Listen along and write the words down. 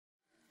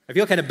I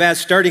feel kind of bad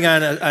starting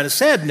on a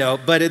sad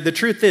note, but the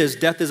truth is,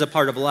 death is a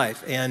part of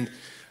life, and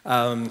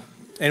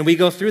we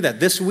go through that.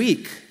 This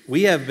week,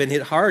 we have been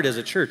hit hard as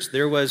a church.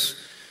 There was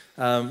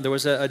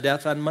a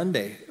death on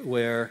Monday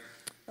where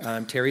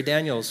Terry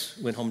Daniels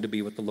went home to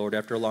be with the Lord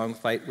after a long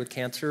fight with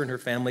cancer, and her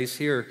family's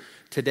here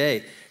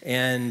today.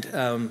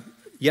 And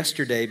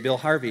yesterday, Bill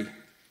Harvey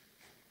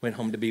went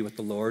home to be with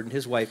the Lord, and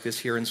his wife is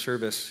here in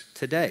service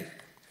today.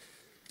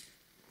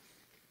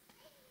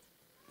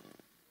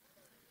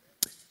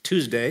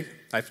 Tuesday,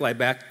 I fly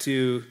back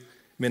to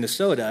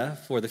Minnesota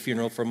for the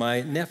funeral for my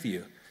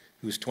nephew,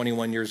 who's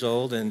 21 years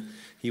old, and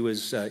he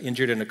was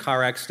injured in a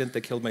car accident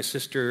that killed my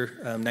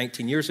sister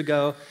 19 years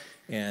ago,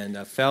 and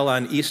fell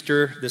on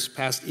Easter, this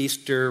past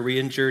Easter,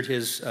 re-injured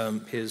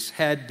his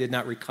head, did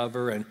not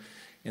recover,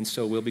 and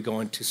so we'll be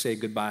going to say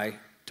goodbye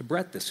to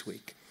Brett this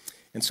week.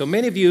 And so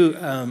many of you,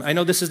 I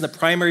know this isn't the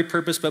primary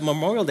purpose, but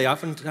Memorial Day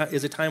often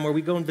is a time where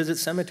we go and visit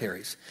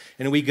cemeteries.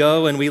 And we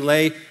go and we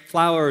lay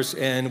flowers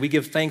and we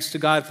give thanks to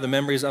God for the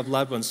memories of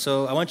loved ones.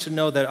 So I want you to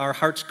know that our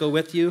hearts go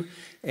with you,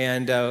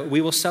 and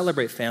we will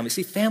celebrate families.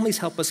 See, families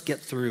help us get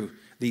through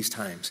these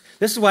times.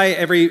 This is why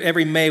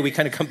every May we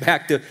kind of come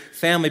back to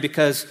family,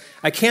 because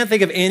I can't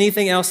think of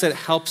anything else that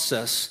helps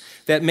us,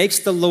 that makes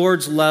the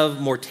Lord's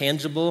love more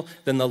tangible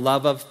than the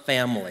love of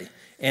family.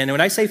 And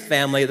when I say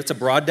family, that's a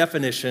broad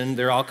definition.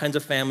 There are all kinds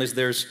of families.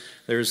 There's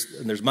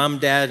mom,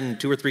 dad, and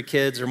 2 or 3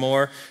 kids or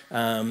more.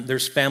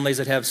 There's families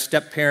that have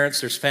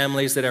step-parents. There's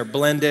families that are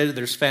blended.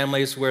 There's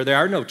families where there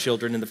are no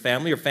children in the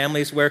family, or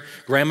families where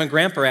grandma and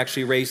grandpa are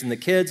actually raising the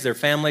kids. There are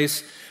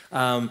families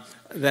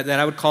that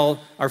I would call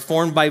are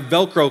formed by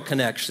Velcro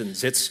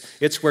connections.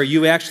 It's where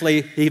you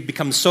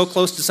become so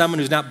close to someone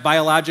who's not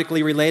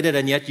biologically related,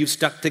 and yet you've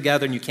stuck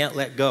together and you can't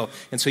let go.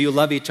 And so you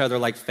love each other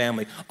like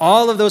family.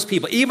 All of those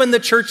people, even the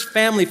church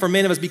family for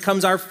many of us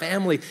becomes our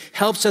family,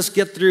 helps us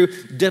get through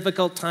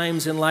difficult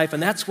times in life.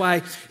 And that's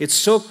why it's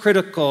so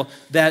critical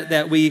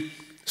that we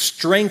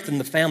strengthen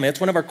the family.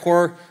 That's one of our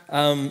core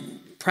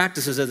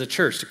practices as a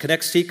church, to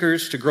connect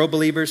seekers, to grow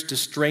believers, to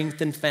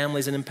strengthen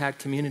families and impact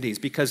communities,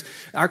 because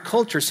our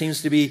culture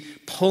seems to be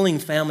pulling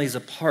families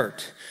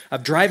apart,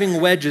 of driving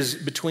wedges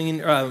between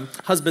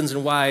husbands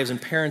and wives and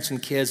parents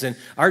and kids, and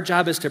our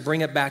job is to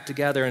bring it back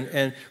together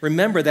and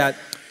remember that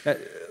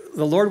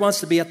the Lord wants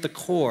to be at the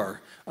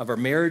core of our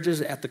marriages,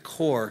 at the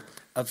core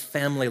of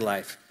family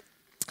life.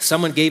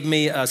 Someone gave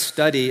me a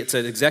study, it's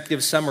an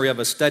executive summary of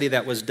a study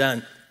that was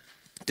done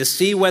to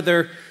see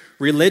whether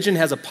religion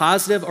has a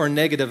positive or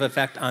negative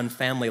effect on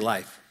family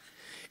life.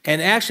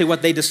 And actually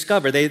what they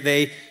discovered,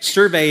 they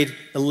surveyed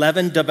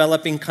 11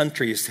 developing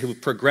countries who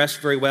progressed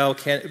very well,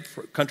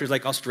 countries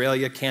like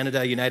Australia,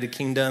 Canada, United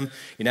Kingdom,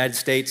 United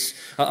States,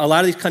 a lot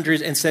of these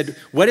countries, and said,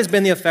 what has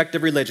been the effect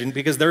of religion?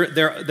 Because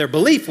their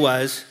belief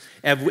was,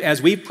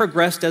 as we've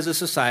progressed as a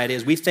society,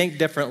 as we think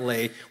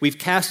differently, we've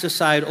cast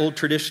aside old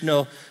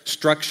traditional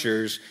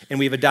structures and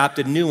we've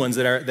adopted new ones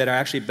that are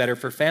actually better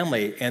for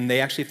family. And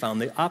they actually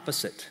found the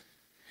opposite.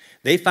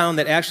 They found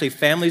that actually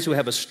families who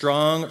have a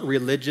strong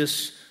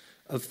religious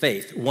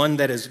faith, one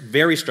that is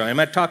very strong, I'm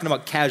not talking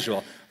about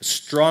casual, a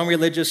strong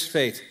religious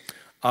faith,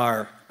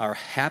 are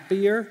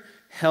happier,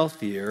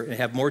 healthier, and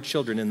have more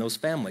children in those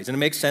families. And it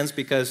makes sense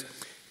because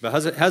if a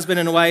husband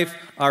and a wife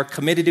are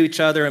committed to each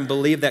other and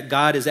believe that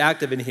God is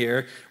active in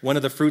here, one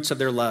of the fruits of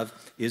their love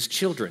is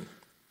children.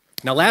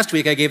 Now, last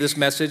week I gave this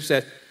message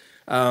that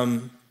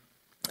on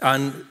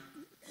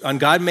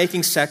God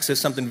making sex as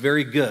something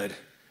very good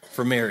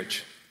for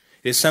marriage.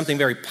 It is something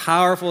very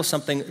powerful,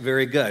 something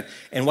very good.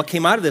 And what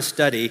came out of this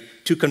study,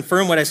 to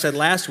confirm what I said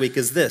last week,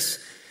 is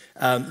this.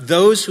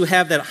 Those who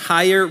have that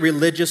higher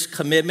religious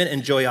commitment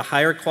enjoy a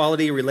higher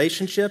quality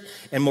relationship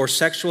and more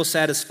sexual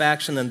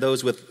satisfaction than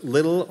those with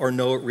little or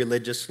no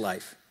religious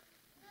life.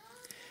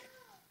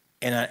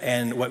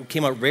 And what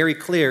came out very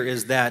clear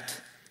is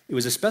that it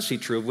was especially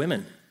true of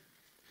women.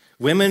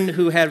 Women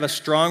who have a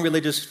strong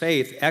religious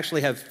faith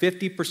actually have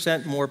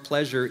 50% more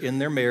pleasure in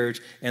their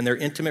marriage and their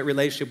intimate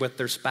relationship with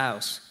their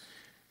spouse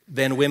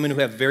than women who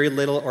have very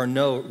little or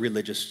no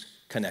religious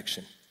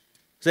connection.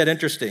 Is that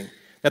interesting?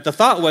 That the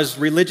thought was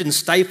religion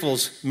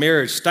stifles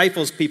marriage,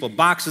 stifles people,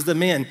 boxes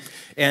them in.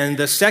 And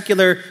the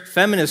secular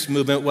feminist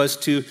movement was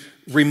to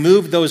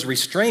remove those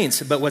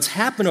restraints. But what's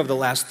happened over the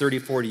last 30,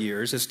 40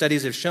 years, as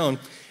studies have shown,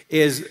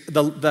 is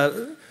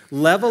the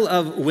level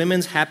of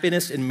women's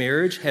happiness in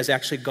marriage has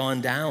actually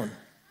gone down.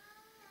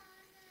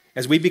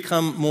 As we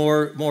become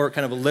more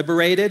kind of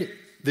liberated,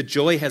 the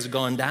joy has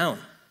gone down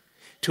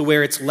to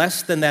where it's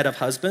less than that of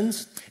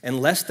husbands and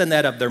less than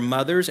that of their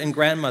mothers and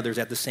grandmothers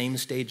at the same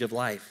stage of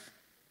life.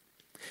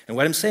 And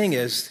what I'm saying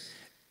is,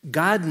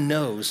 God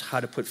knows how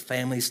to put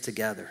families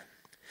together.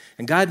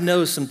 And God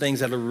knows some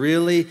things that will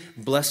really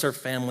bless our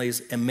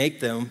families and make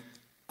them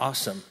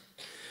awesome.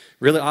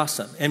 Really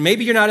awesome. And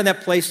maybe you're not in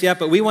that place yet,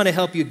 but we want to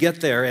help you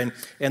get there. And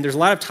there's a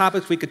lot of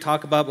topics we could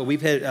talk about, but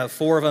we've had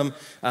 4 of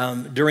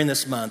them during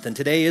this month. And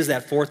today is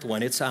that 4th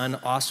one. It's on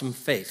awesome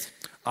faith.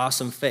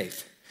 Awesome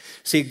faith.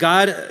 See,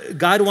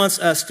 God wants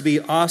us to be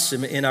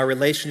awesome in our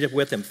relationship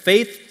with Him.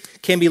 Faith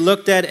can be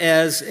looked at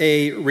as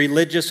a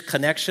religious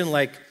connection,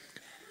 like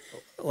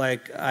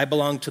I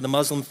belong to the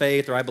Muslim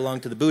faith or I belong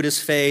to the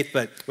Buddhist faith.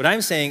 But what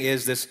I'm saying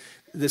is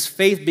this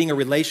faith being a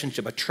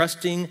relationship, a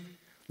trusting,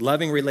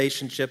 loving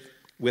relationship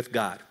with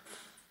God.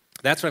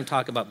 That's what I'm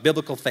talking about,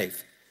 biblical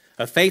faith,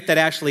 a faith that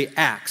actually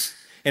acts.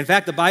 In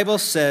fact, the Bible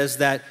says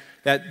that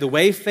the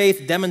way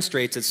faith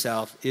demonstrates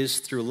itself is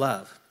through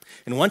love.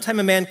 And one time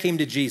a man came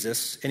to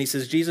Jesus, and he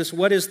says, Jesus,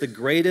 what is the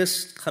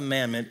greatest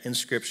commandment in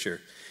Scripture?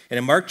 And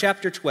in Mark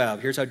chapter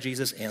 12, here's how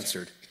Jesus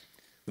answered.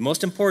 The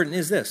most important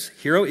is this: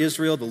 Hear, O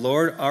Israel, the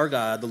Lord our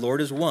God, the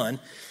Lord is one,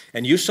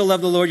 and you shall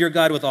love the Lord your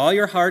God with all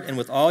your heart and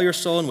with all your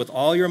soul and with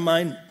all your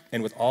mind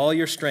and with all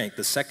your strength.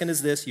 The second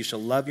is this: you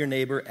shall love your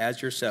neighbor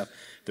as yourself.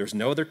 There's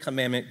no other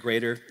commandment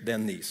greater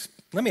than these.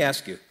 Let me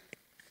ask you,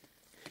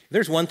 if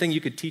there's one thing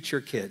you could teach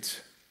your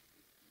kids,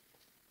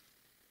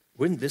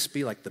 wouldn't this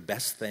be like the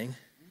best thing?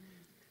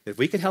 If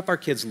we could help our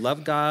kids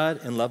love God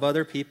and love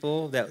other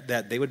people,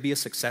 that they would be a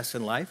success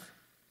in life?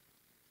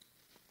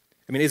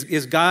 I mean,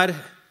 is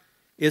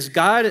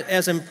God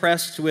as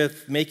impressed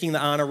with making the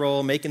honor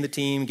roll, making the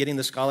team, getting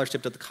the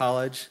scholarship to the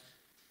college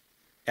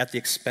at the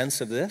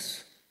expense of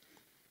this?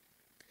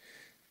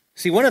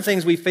 See, one of the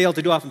things we fail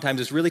to do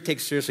oftentimes is really take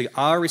seriously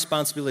our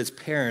responsibility as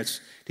parents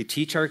to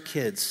teach our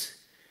kids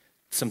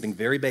something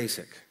very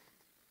basic: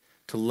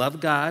 to love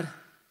God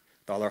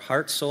with all our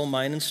heart, soul,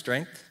 mind, and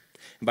strength.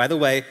 And by the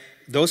way,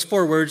 those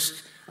 4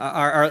 words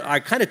are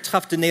kind of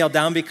tough to nail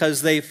down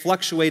because they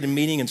fluctuate in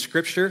meaning in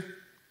Scripture.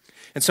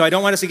 And so I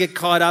don't want us to get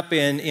caught up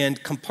in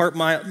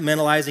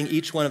compartmentalizing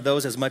each one of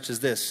those as much as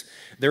this.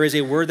 There is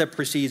a word that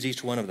precedes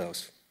each one of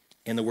those,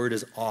 and the word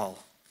is all.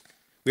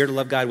 We are to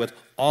love God with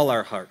all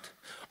our heart,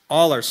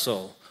 all our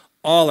soul,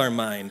 all our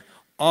mind,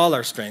 all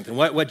our strength. And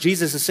what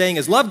Jesus is saying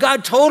is love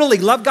God totally,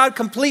 love God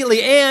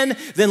completely, and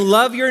then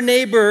love your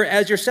neighbor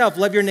as yourself.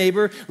 Love your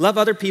neighbor, love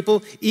other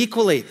people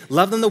equally.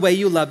 Love them the way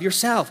you love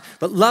yourself.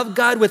 But love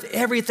God with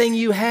everything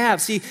you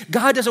have. See,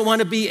 God doesn't want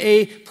to be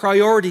a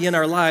priority in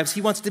our lives. He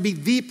wants to be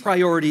the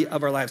priority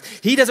of our lives.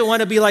 He doesn't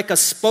want to be like a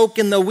spoke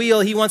in the wheel.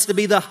 He wants to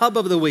be the hub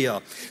of the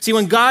wheel. See,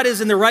 when God is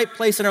in the right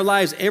place in our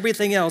lives,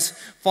 everything else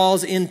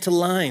falls into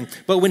line.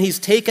 But when he's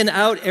taken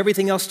out,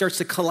 everything else starts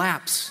to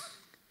collapse.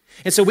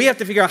 And so we have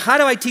to figure out, how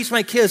do I teach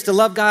my kids to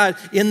love God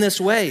in this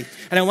way?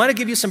 And I want to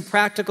give you some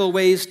practical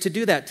ways to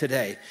do that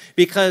today.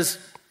 Because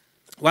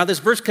while this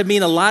verse could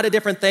mean a lot of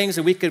different things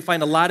and we could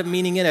find a lot of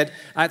meaning in it,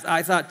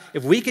 I thought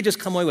if we could just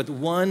come away with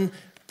one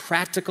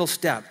practical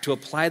step to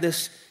apply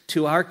this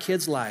to our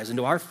kids' lives and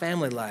to our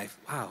family life,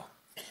 wow.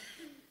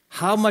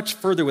 How much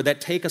further would that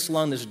take us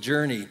along this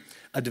journey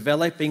of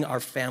developing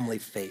our family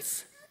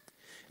faith?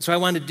 So I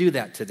want to do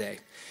that today.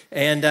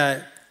 And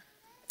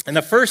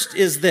the first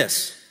is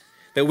this: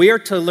 that we are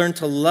to learn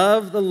to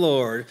love the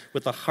Lord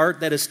with a heart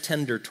that is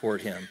tender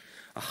toward him,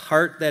 a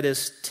heart that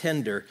is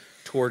tender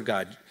toward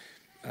God.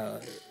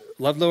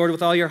 Love the Lord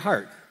with all your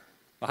heart.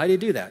 Well, how do you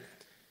do that?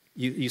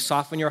 You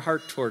soften your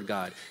heart toward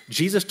God.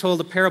 Jesus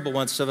told a parable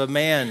once of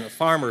a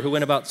farmer, who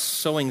went about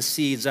sowing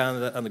seeds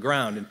on the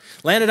ground and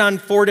landed on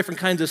 4 different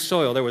kinds of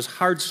soil. There was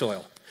hard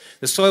soil.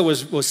 The soil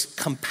was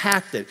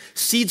compacted.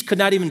 Seeds could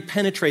not even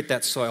penetrate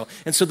that soil.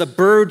 And so the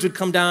birds would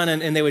come down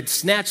and they would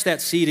snatch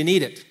that seed and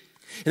eat it.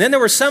 And then there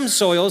were some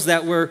soils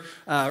that were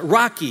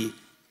rocky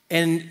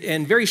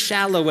and very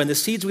shallow, and the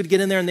seeds would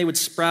get in there and they would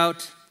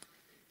sprout,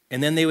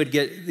 and then they would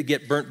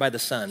get burnt by the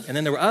sun. And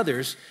then there were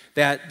others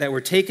that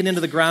were taken into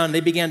the ground, and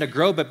they began to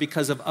grow, but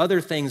because of other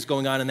things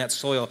going on in that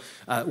soil,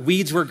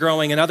 weeds were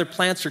growing and other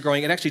plants were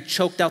growing. It actually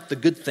choked out the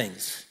good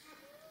things.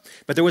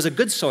 But there was a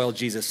good soil,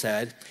 Jesus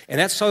said, and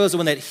that soil is the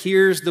one that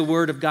hears the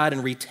word of God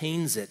and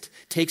retains it,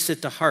 takes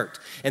it to heart.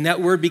 And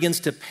that word begins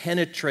to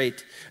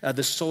penetrate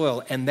the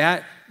soil, and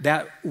that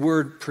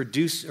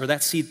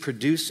seed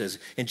produces.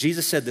 And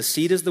Jesus said the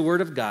seed is the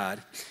word of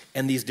God,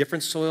 and these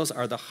different soils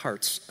are the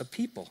hearts of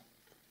people.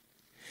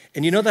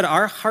 And you know that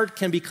our heart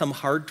can become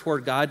hard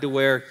toward God to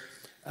where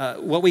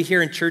what we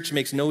hear in church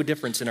makes no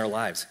difference in our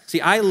lives. See,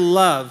 I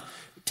love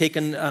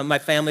taking my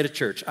family to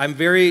church. I'm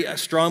very a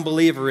strong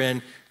believer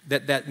in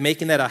that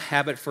making that a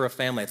habit for a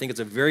family. I think it's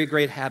a very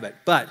great habit,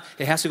 but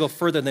it has to go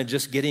further than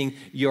just getting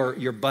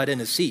your butt in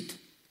a seat.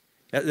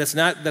 That's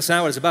not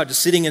what it's about,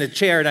 just sitting in a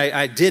chair, and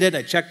I did it,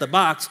 I checked the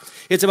box.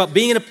 It's about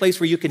being in a place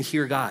where you can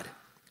hear God.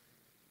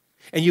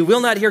 And you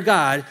will not hear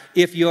God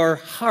if your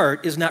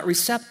heart is not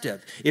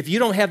receptive, if you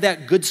don't have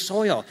that good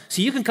soil.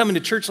 So you can come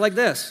into church like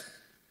this,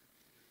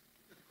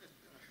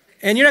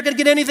 and you're not going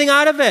to get anything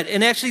out of it,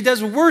 and it actually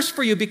does worse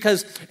for you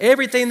because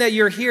everything that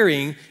you're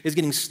hearing is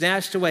getting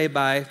snatched away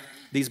by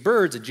these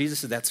birds, and Jesus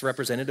said that's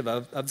representative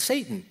of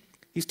Satan.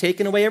 He's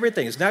taken away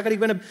everything. It's not going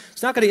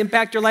to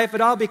impact your life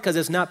at all because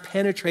it's not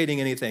penetrating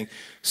anything.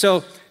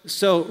 So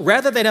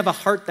rather than have a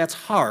heart that's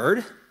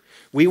hard,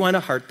 we want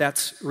a heart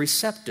that's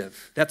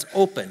receptive, that's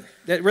open.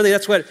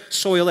 That's what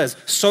soil is.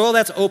 Soil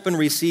that's open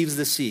receives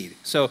the seed.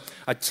 So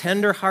a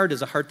tender heart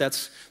is a heart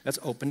that's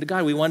open to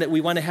God. We want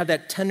to have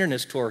that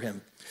tenderness toward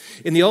him.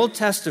 In the Old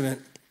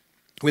Testament,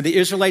 When the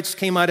Israelites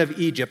came out of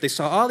Egypt, they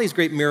saw all these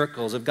great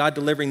miracles of God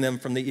delivering them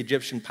from the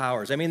Egyptian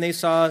powers. I mean, they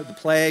saw the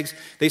plagues,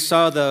 they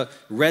saw the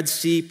Red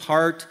Sea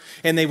part,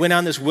 and they went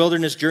on this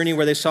wilderness journey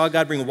where they saw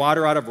God bring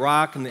water out of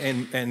rock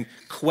and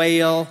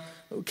quail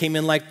came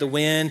in like the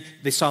wind.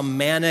 They saw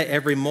manna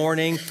every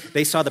morning.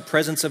 They saw the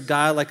presence of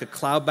God like a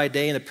cloud by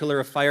day and a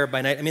pillar of fire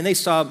by night. I mean, they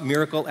saw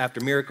miracle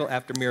after miracle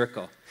after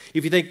miracle.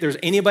 If you think there's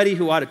anybody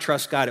who ought to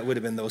trust God, it would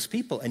have been those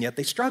people, and yet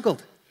they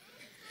struggled.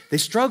 They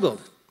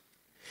struggled.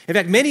 In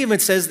fact, many of them,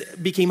 it says,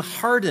 became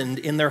hardened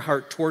in their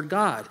heart toward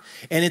God.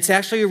 And it's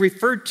actually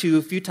referred to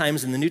a few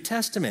times in the New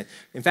Testament.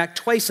 In fact,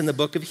 twice in the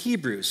book of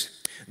Hebrews.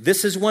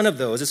 This is one of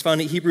those. It's found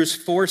in Hebrews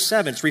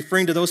 4:7. It's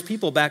referring to those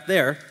people back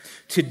there.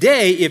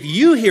 Today, if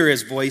you hear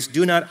his voice,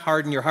 do not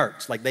harden your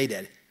hearts like they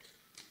did.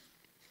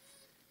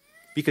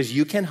 Because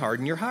you can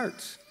harden your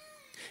hearts.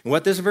 And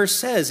what this verse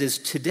says is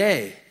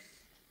today,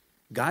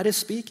 God is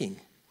speaking.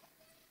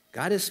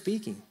 God is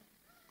speaking.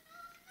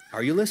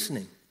 Are you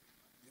listening?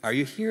 Are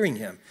you hearing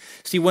him?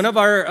 See, one of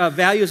our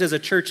values as a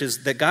church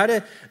is that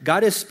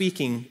God is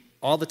speaking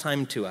all the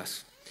time to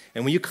us.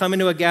 And when you come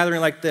into a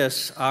gathering like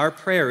this, our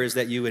prayer is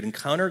that you would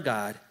encounter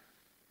God,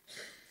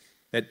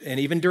 and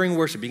even during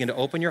worship, begin to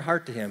open your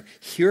heart to him,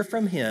 hear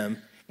from him,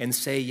 and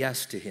say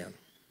yes to him.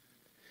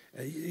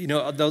 You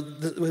know,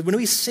 when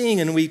we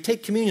sing and we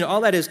take communion, all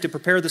that is to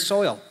prepare the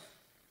soil.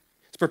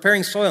 It's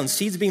preparing soil, and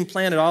seeds being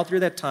planted all through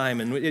that time.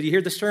 And you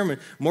hear the sermon,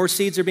 more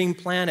seeds are being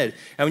planted.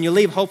 And when you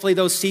leave, hopefully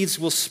those seeds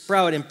will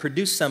sprout and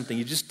produce something.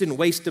 You just didn't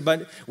waste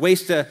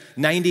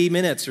 90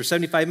 minutes or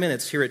 75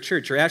 minutes here at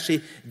church. You're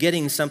actually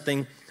getting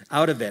something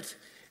out of it.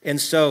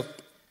 And so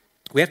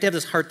we have to have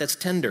this heart that's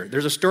tender.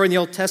 There's a story in the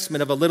Old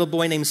Testament of a little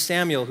boy named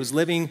Samuel who's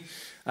living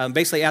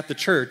basically at the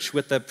church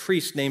with a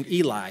priest named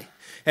Eli.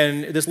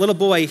 And this little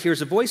boy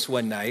hears a voice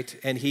one night,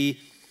 and he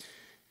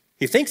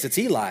thinks it's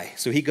Eli.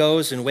 So he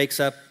goes and wakes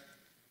up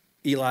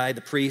Eli, the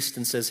priest,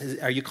 and says,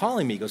 "Are you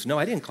calling me?" He goes, "No,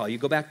 I didn't call you.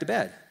 Go back to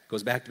bed."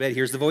 Goes back to bed,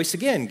 hears the voice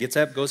again, gets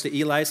up, goes to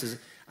Eli, says,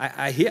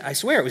 I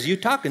swear it was you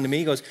talking to me.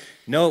 He goes,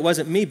 "No, it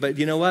wasn't me, but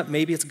you know what?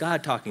 Maybe it's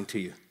God talking to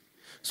you.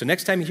 So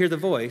next time you hear the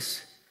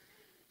voice,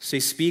 say,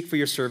 'Speak, for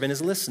your servant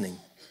is listening.'"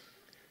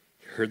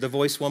 Heard the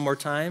voice one more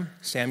time.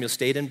 Samuel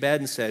stayed in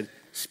bed and said,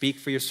 "Speak,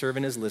 for your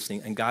servant is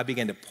listening." And God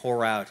began to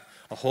pour out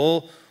a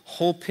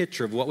whole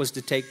picture of what was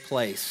to take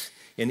place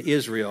in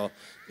Israel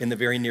in the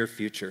very near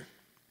future.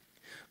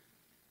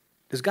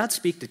 Does God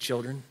speak to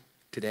children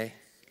today?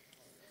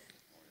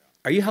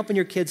 Are you helping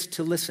your kids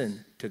to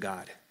listen to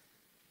God?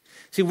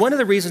 See, one of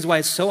the reasons why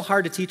it's so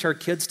hard to teach our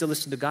kids to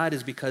listen to God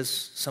is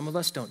because some of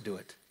us don't do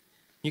it.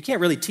 You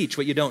can't really teach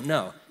what you don't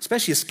know,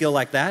 especially a skill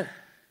like that.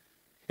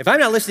 If I'm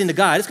not listening to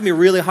God, it's going to be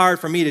really hard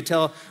for me to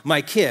tell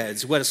my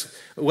kids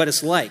what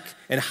it's like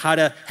and how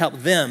to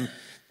help them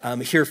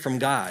hear from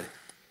God.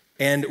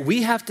 And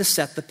we have to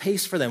set the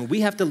pace for them.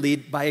 We have to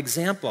lead by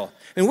example.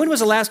 And when was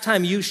the last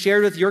time you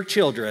shared with your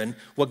children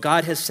what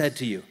God has said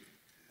to you?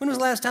 When was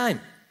the last time?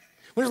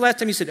 When was the last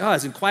time you said, "Oh, I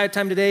was in quiet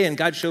time today and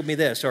God showed me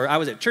this," or "I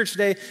was at church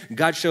today and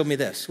God showed me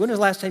this"? When was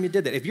the last time you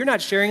did that? If you're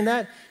not sharing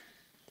that,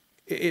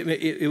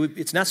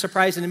 it's not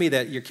surprising to me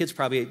that your kids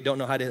probably don't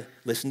know how to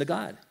listen to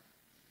God.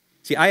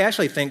 See, I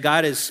actually think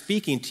God is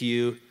speaking to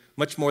you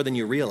much more than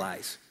you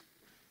realize.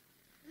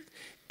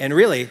 And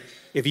really,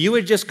 if you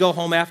would just go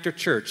home after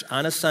church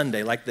on a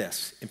Sunday like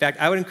this, in fact,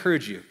 I would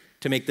encourage you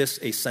to make this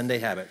a Sunday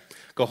habit.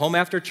 Go home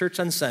after church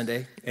on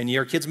Sunday, and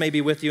your kids may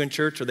be with you in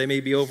church, or they may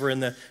be over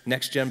in the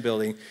Next Gen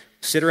building.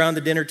 Sit around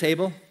the dinner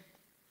table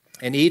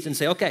and eat and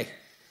say, "Okay,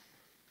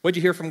 what'd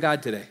you hear from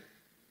God today?"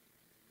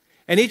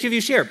 And each of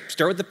you share.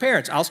 Start with the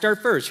parents. I'll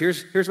start first.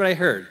 Here's what I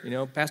heard. You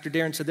know, Pastor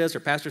Darrin said this,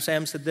 or Pastor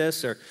Sam said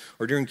this, or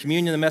during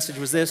communion the message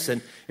was this,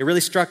 and it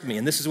really struck me,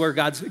 and this is where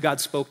God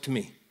spoke to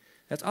me.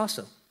 That's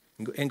awesome.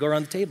 And go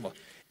around the table.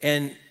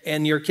 And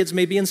your kids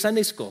may be in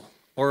Sunday school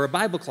or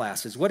Bible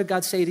classes. What did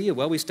God say to you?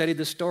 Well, we studied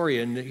this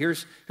story, and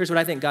here's what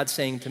I think God's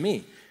saying to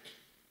me.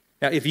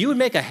 Now, if you would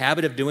make a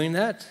habit of doing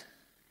that,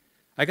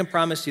 I can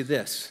promise you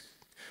this.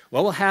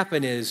 What will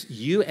happen is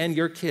you and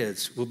your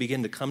kids will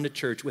begin to come to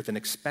church with an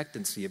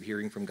expectancy of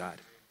hearing from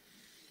God.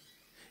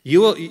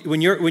 You will,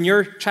 when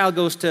your child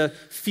goes to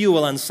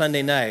fuel on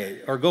Sunday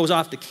night or goes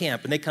off to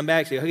camp and they come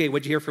back and say, "Okay,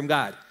 what'd you hear from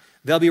God?"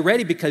 They'll be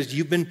ready because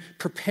you've been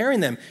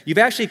preparing them. You've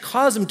actually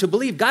caused them to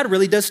believe God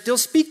really does still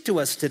speak to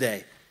us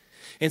today.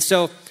 And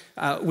so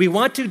we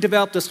want to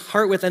develop this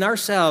heart within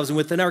ourselves and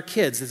within our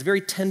kids that's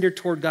very tender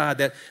toward God,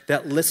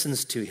 that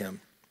listens to him.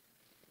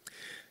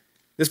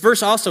 This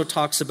verse also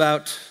talks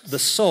about the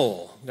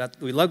soul.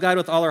 We love God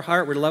with all our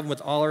heart. We love him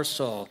with all our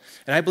soul.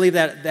 And I believe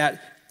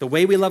that the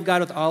way we love God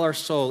with all our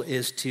soul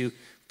is to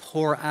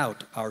pour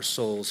out our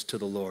souls to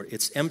the Lord.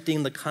 It's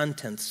emptying the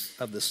contents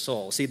of the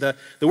soul. See, the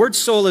word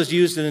soul is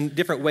used in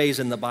different ways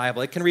in the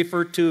Bible. It can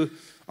refer to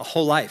a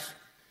whole life.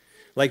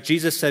 Like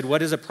Jesus said,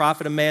 "What is a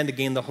profit a man to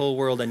gain the whole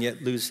world and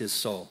yet lose his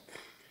soul?"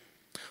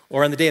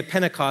 Or on the day of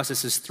Pentecost, it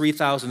says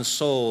 3,000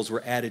 souls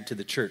were added to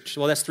the church.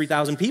 Well, that's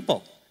 3,000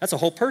 people. That's a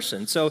whole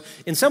person. So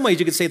in some ways,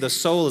 you could say the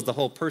soul is the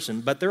whole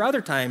person. But there are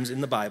other times in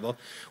the Bible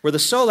where the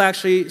soul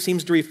actually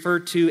seems to refer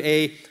to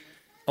a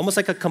almost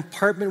like a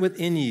compartment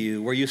within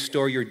you where you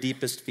store your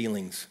deepest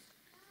feelings.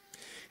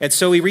 And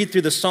so we read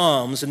through the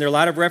Psalms, and there are a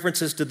lot of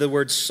references to the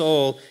word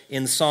soul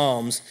in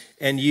Psalms,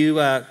 and you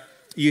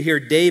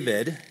hear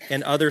David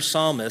and other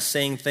psalmists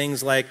saying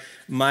things like,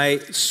 my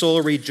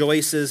soul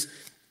rejoices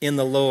in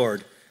the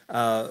Lord.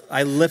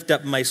 I lift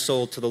up my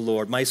soul to the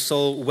Lord. My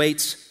soul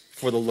waits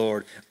for the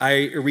Lord.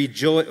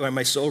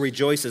 My soul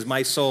rejoices.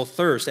 My soul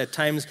thirsts. At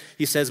times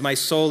he says, my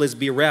soul is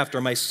bereft,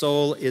 or my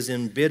soul is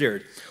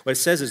embittered. What it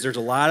says is there's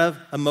a lot of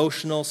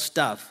emotional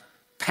stuff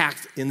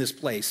packed in this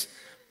place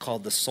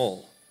called the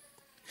soul.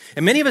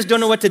 And many of us don't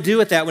know what to do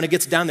with that when it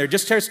gets down there. It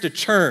just starts to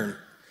churn.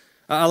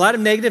 A lot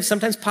of negative,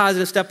 sometimes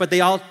positive stuff, but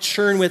they all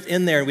churn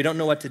within there, and we don't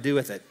know what to do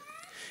with it.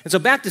 And so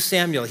back to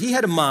Samuel. He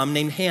had a mom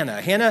named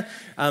Hannah. Hannah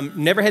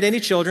never had any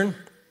children,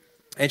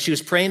 and she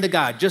was praying to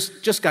God,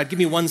 just God, give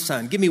me one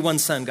son. Give me one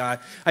son, God.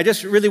 I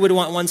just really would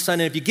want one son,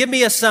 and if you give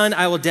me a son,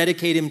 I will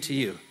dedicate him to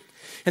you.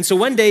 And so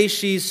one day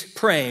she's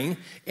praying,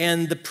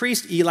 and the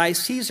priest Eli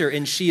sees her,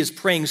 and she is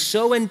praying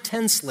so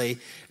intensely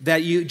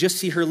that you just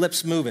see her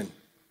lips moving.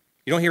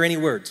 You don't hear any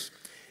words.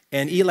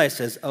 And Eli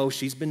says, oh,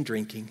 she's been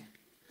drinking.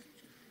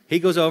 He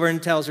goes over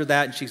and tells her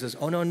that, and she says,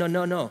 oh,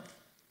 no.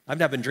 I've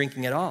not been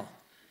drinking at all.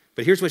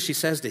 But here's what she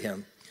says to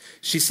him.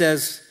 She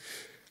says,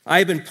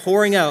 I've been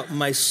pouring out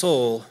my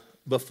soul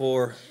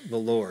before the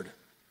Lord.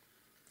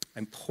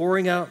 I'm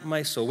pouring out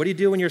my soul. What do you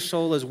do when your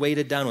soul is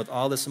weighted down with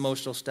all this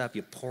emotional stuff?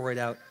 You pour it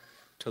out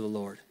to the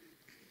Lord.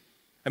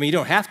 I mean, you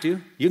don't have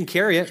to. You can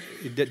carry it.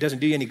 It doesn't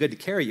do you any good to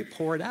carry. You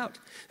pour it out.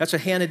 That's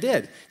what Hannah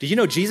did. Did you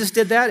know Jesus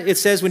did that? It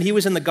says when he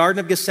was in the Garden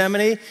of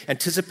Gethsemane,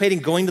 anticipating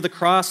going to the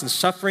cross and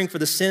suffering for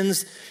the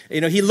sins,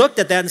 he looked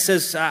at that and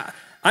says, I'm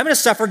going to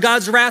suffer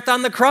God's wrath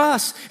on the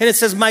cross. And it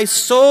says, my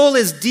soul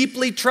is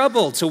deeply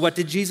troubled. So what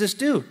did Jesus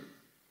do?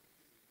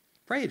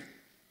 Prayed.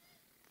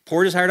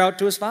 Poured his heart out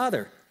to his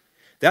Father.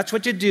 That's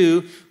what you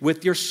do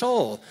with your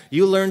soul.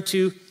 You learn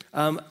to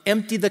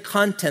empty the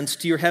contents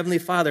to your Heavenly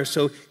Father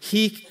so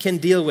he can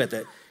deal with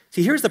it.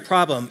 See, here's the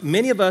problem.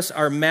 Many of us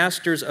are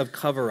masters of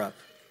cover-up.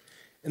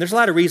 And there's a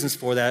lot of reasons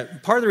for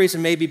that. Part of the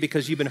reason may be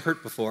because you've been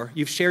hurt before.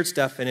 You've shared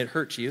stuff and it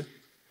hurt you.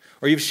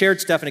 Or you've shared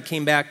stuff and it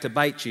came back to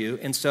bite you.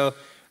 And so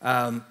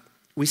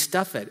we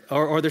stuff it.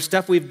 Or there's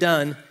stuff we've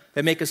done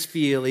that make us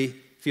feel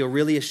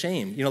really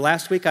ashamed.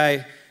 Last week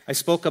I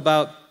spoke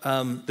about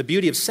the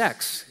beauty of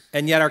sex.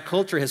 And yet our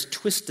culture has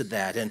twisted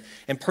that.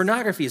 And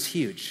pornography is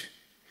huge.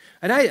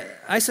 And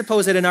I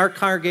suppose that in our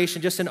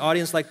congregation, just an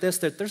audience like this,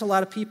 that there's a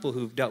lot of people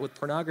who've dealt with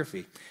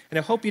pornography. And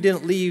I hope you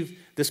didn't leave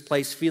this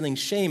place feeling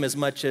shame as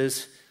much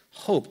as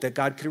hope that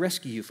God could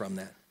rescue you from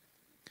that.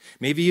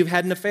 Maybe you've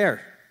had an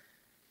affair,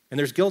 and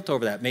there's guilt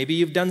over that. Maybe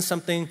you've done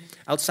something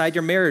outside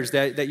your marriage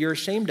that you're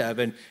ashamed of,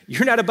 and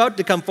you're not about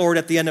to come forward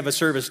at the end of a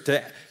service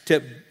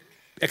to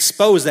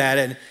expose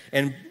that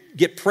and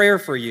get prayer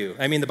for you.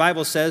 I mean, the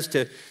Bible says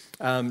to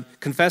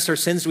confess our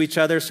sins to each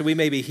other so we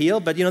may be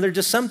healed. But, there are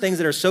just some things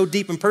that are so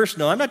deep and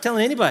personal. I'm not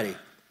telling anybody.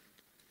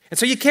 And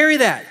so you carry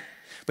that.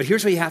 But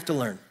here's what you have to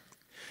learn.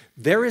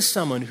 There is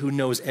someone who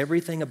knows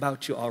everything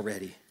about you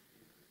already.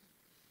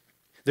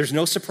 There's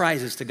no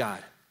surprises to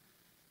God.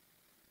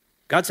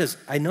 God says,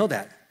 I know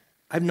that.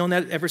 I've known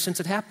that ever since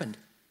it happened.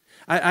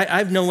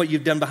 I've known what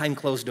you've done behind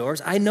closed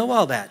doors. I know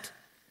all that.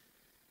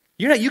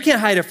 You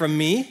can't hide it from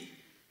me.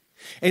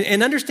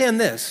 And understand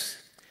this,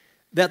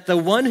 that the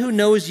one who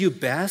knows you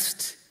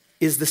best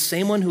is the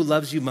same one who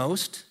loves you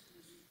most.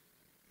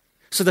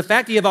 So the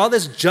fact that you have all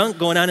this junk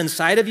going on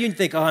inside of you, and you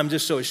think, oh, I'm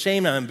just so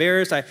ashamed, I'm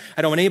embarrassed, I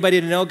don't want anybody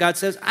to know, God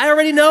says, I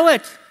already know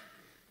it.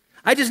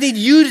 I just need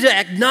you to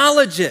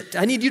acknowledge it.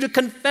 I need you to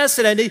confess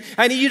it.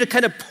 I need you to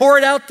kind of pour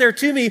it out there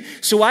to me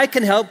so I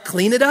can help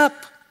clean it up.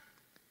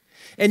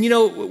 And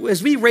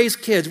as we raise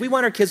kids, we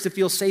want our kids to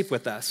feel safe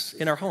with us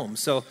in our home.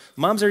 So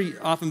moms are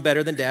often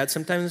better than dads.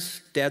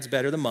 Sometimes dad's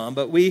better than mom,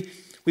 but we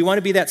want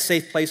to be that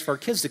safe place for our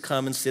kids to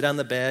come and sit on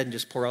the bed and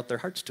just pour out their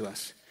hearts to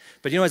us.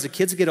 But as the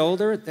kids get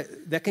older,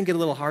 that can get a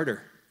little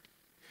harder.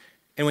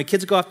 And when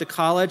kids go off to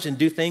college and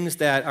do things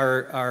that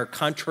are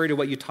contrary to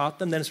what you taught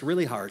them, then it's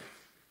really hard.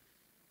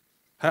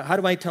 How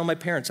do I tell my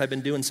parents I've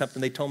been doing something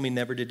they told me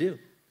never to do?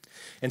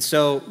 And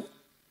so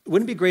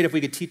wouldn't it be great if we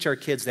could teach our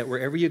kids that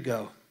wherever you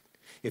go,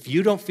 if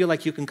you don't feel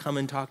like you can come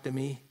and talk to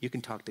me, you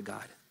can talk to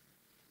God.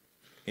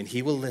 And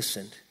he will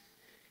listen.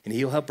 And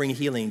he will help bring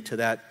healing to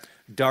that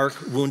dark,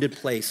 wounded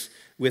place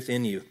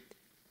within you.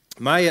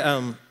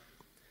 My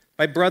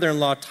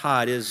brother-in-law,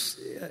 Todd,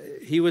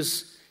 he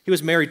was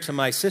married to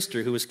my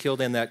sister who was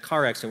killed in that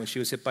car accident when she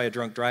was hit by a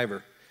drunk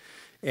driver.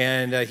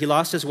 And he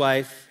lost his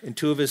wife, and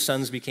two of his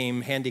sons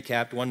became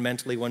handicapped, one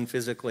mentally, one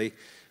physically,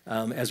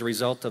 as a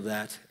result of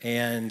that.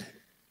 And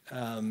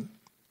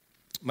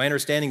my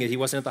understanding is he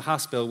wasn't at the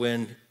hospital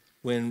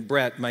when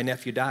Brett, my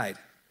nephew, died.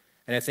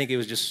 And I think it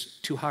was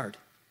just too hard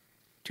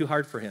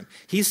for him.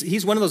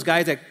 He's one of those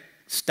guys that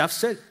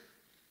stuffs it.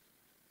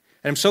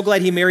 And I'm so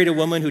glad he married a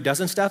woman who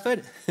doesn't stuff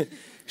it.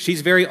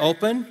 She's very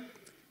open,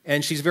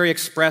 and she's very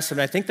expressive.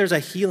 And I think there's a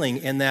healing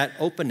in that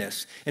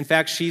openness. In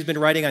fact, she's been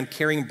writing on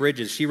carrying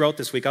bridges. She wrote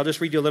this week. I'll just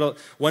read you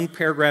one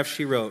paragraph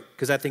she wrote,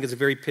 because I think it's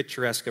very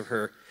picturesque of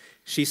her.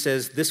 She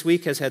says, this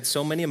week has had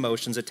so many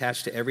emotions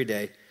attached to every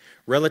day.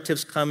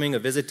 Relatives coming, a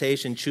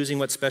visitation, choosing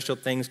what special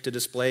things to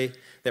display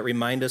that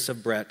remind us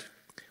of Brett.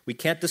 We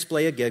can't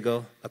display a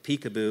giggle, a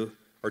peekaboo,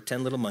 or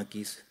 10 little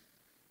monkeys.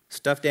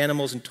 Stuffed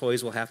animals and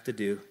toys will have to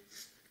do.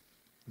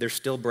 There's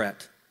still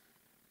Brett.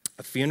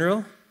 A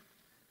funeral?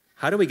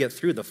 How do we get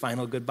through the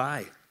final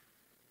goodbye?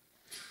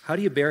 How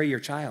do you bury your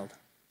child?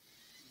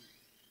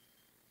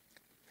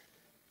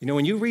 You know,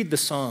 when you read the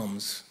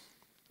Psalms,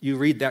 you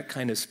read that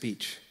kind of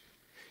speech.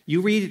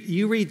 You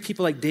read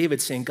people like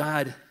David saying,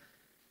 God,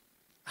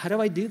 how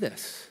do I do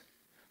this?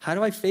 How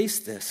do I face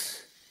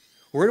this?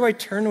 Where do I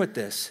turn with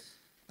this?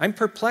 I'm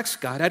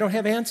perplexed, God. I don't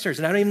have answers,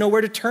 and I don't even know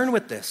where to turn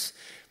with this.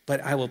 But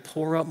I will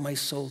pour out my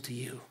soul to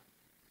you.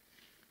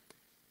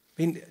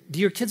 I mean, do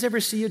your kids ever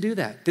see you do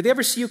that? Did they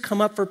ever see you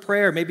come up for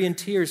prayer, maybe in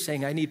tears,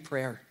 saying, I need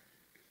prayer?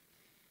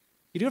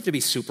 You don't have to be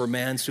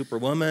Superman,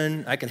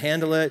 Superwoman. I can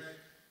handle it.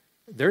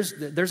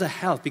 There's a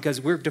help, because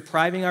we're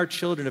depriving our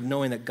children of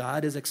knowing that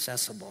God is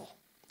accessible.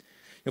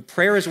 You know,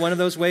 prayer is one of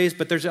those ways,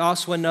 but there's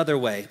also another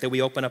way that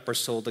we open up our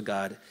soul to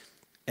God,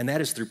 and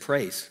that is through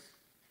praise.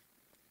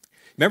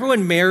 Remember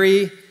when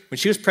Mary, when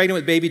she was pregnant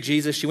with baby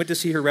Jesus, she went to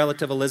see her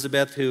relative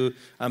Elizabeth, who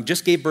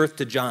just gave birth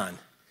to John.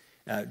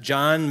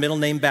 John, middle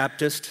name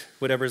Baptist,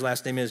 whatever his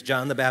last name is,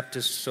 John the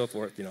Baptist, so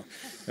forth, you know.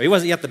 He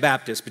wasn't yet the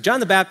Baptist, but John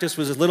the Baptist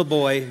was his little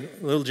boy,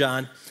 little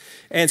John.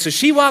 And so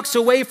she walks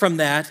away from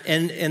that,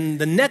 and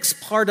the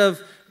next part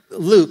of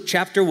Luke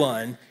chapter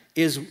 1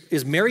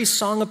 is Mary's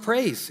song of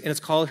praise, and it's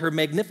called her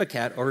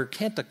Magnificat, or her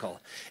canticle.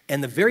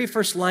 And the very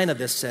first line of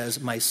this says,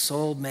 my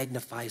soul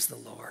magnifies the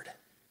Lord.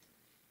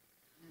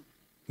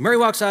 Mary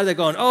walks out of there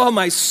going, oh,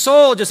 my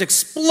soul just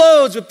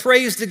explodes with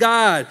praise to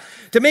God,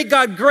 to make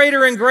God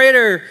greater and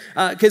greater,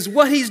 because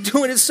what he's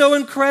doing is so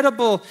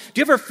incredible. Do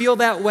you ever feel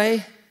that way?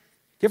 Do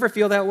you ever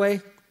feel that way?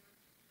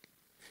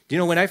 Do you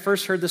know, when I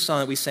first heard the song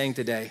that we sang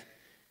today,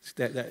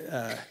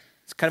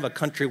 it's kind of a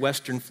country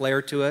western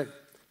flair to it.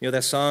 You know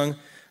that song,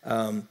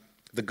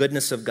 The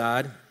Goodness of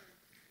God?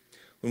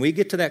 When we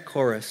get to that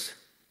chorus,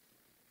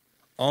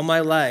 all my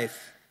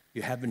life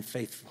you have been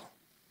faithful.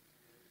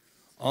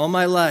 All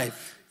my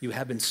life you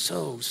have been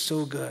so,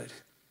 so good.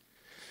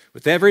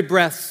 With every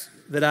breath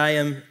that I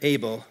am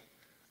able,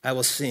 I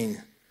will sing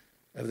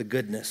of the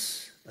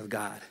goodness of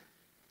God.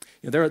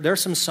 You know, there are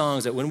some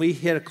songs that when we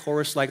hit a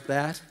chorus like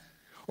that,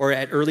 or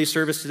at early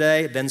service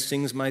today, then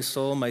sings my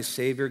soul, my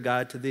Savior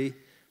God to thee,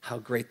 how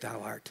great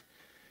thou art.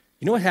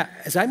 You know what,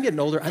 as I'm getting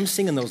older, I'm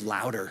singing those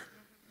louder.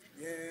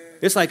 Yeah.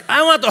 It's like,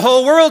 I want the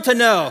whole world to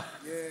know.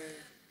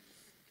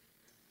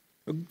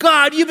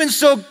 God, you've been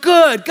so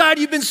good. God,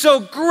 you've been so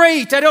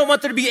great. I don't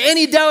want there to be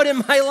any doubt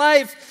in my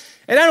life.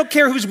 And I don't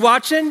care who's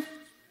watching.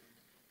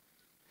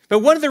 But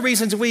one of the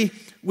reasons we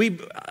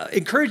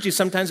encourage you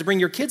sometimes to bring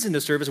your kids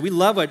into service, we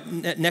love what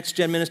Next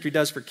Gen Ministry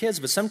does for kids,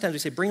 but sometimes we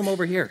say, bring them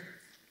over here.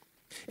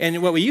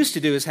 And what we used to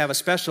do is have a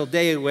special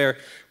day where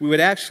we would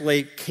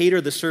actually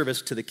cater the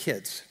service to the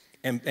kids.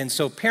 And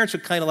so parents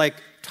would kind of like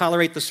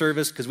tolerate the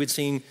service because we'd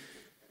sing,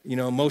 you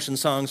know, emotion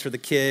songs for the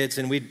kids,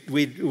 and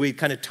we'd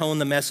kind of tone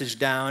the message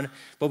down.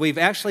 But we've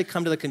actually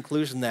come to the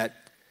conclusion that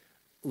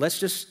let's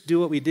just do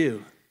what we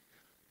do,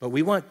 but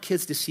we want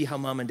kids to see how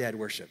mom and dad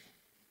worship.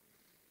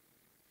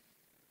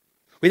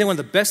 We think one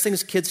of the best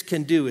things kids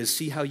can do is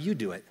see how you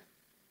do it.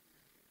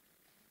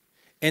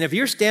 And if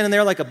you're standing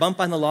there like a bump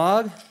on the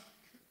log,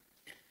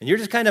 and you're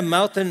just kind of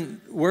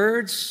mouthing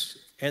words,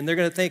 and they're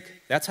going to think,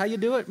 that's how you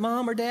do it,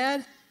 mom or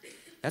dad?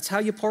 That's how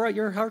you pour out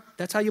your heart?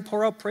 That's how you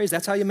pour out praise?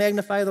 That's how you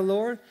magnify the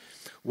Lord?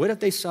 What if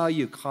they saw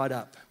you caught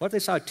up? What if they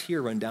saw a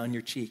tear run down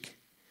your cheek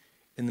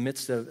in the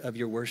midst of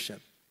your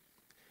worship?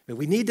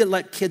 We need to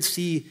let kids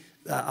see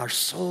our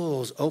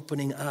souls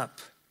opening up.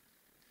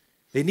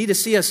 They need to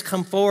see us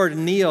come forward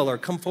and kneel or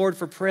come forward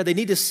for prayer. They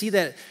need to see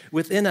that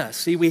within us.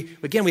 See, we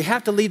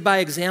have to lead by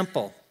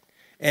example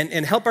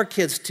and help our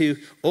kids to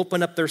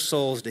open up their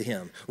souls to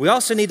him. We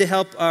also need to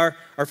help our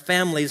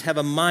families have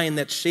a mind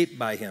that's shaped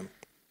by him.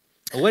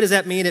 What does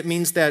that mean? I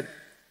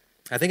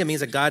think it means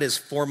that God is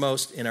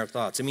foremost in our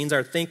thoughts. It means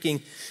our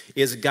thinking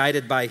is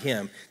guided by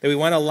him, that we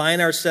want to align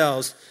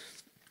ourselves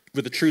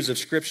with the truths of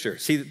Scripture.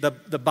 See, the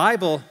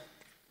Bible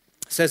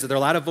says that there are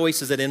a lot of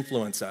voices that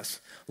influence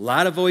us, a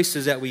lot of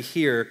voices that we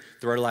hear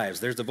through our lives.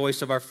 There's the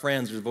voice of our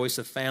friends, there's the voice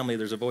of family,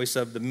 there's the voice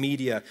of the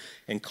media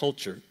and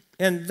culture.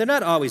 And they're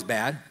not always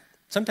bad.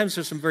 Sometimes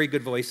there's some very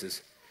good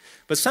voices.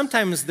 But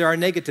sometimes there are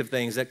negative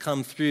things that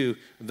come through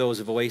those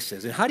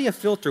voices. And how do you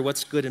filter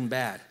what's good and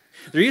bad?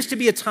 There used to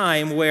be a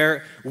time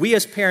where we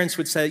as parents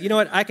would say, you know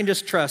what, I can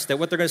just trust that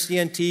what they're going to see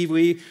on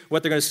TV,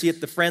 what they're going to see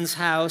at the friend's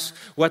house,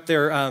 what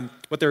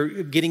they're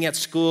getting at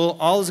school,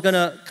 all is going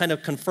to kind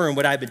of confirm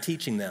what I've been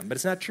teaching them. But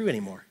it's not true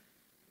anymore,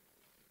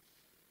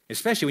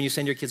 especially when you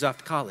send your kids off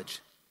to college.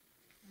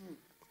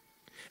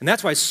 And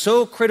that's why it's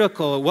so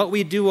critical what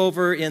we do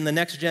over in the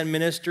Next Gen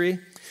Ministry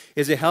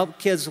is to help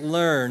kids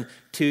learn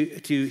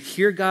to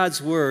hear God's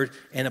word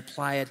and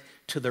apply it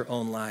to their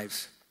own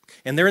lives.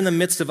 And they're in the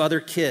midst of other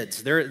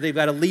kids. They've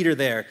got a leader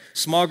there,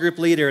 small group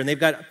leader, and they've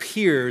got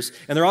peers,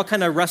 and they're all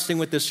kind of wrestling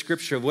with this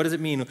scripture of what does it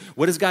mean?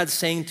 What is God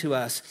saying to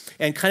us?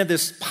 And kind of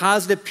this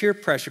positive peer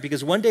pressure,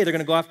 because one day they're going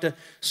to go off to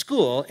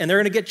school, and they're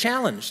going to get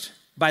challenged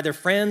by their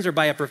friends or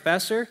by a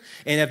professor.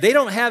 And if they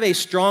don't have a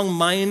strong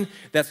mind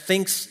that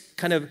thinks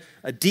kind of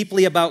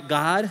deeply about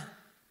God,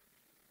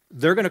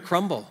 they're going to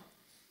crumble.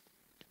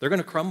 They're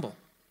going to crumble.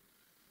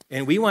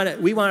 And we want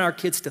our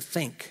kids to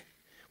think.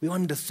 We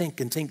want them to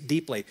think and think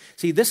deeply.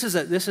 See, this is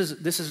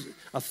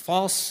a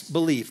false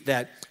belief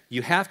that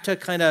you have to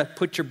kind of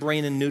put your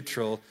brain in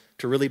neutral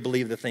to really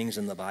believe the things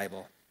in the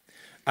Bible.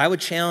 I would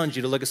challenge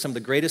you to look at some of the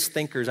greatest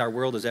thinkers our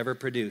world has ever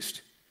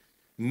produced.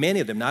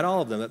 Many of them, not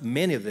all of them, but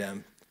many of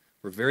them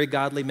were very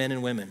godly men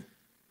and women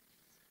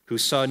who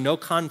saw no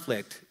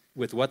conflict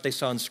with what they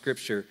saw in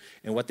Scripture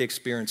and what they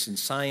experienced in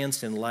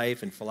science and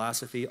life and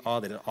philosophy,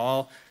 all that it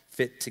all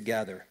fit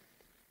together.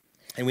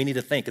 And we need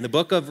to think. In the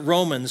book of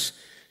Romans,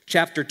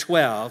 chapter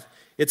 12,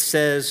 it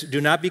says,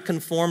 do not be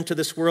conformed to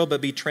this world,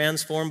 but be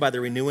transformed by the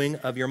renewing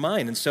of your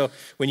mind. And so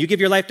when you give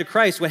your life to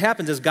Christ, what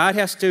happens is God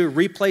has to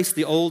replace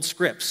the old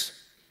scripts,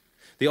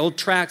 the old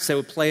tracks that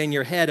would play in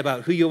your head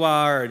about who you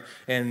are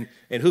and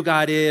who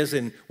God is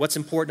and what's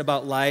important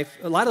about life.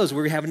 A lot of those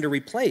we're having to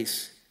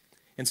replace.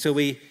 And so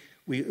we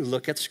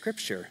look at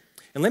Scripture.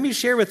 And let me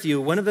share with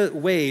you one of the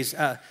ways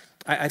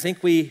I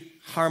think we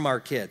harm our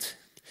kids.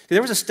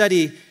 There was a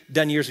study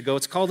done years ago.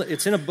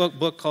 It's in a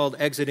book called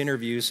Exit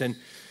Interviews, and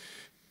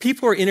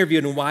people were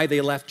interviewed on why they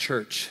left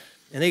church.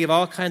 And they gave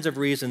all kinds of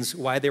reasons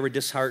why they were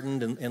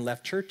disheartened and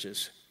left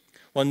churches.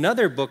 Well,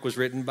 another book was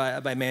written by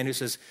a man who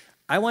says,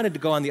 I wanted to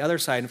go on the other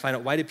side and find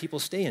out why did people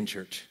stay in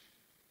church?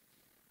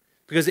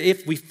 Because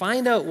if we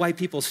find out why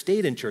people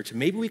stayed in church,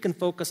 maybe we can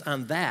focus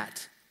on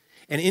that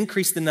and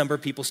increase the number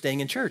of people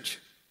staying in church.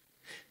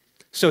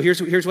 So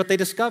here's what they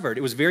discovered.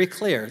 It was very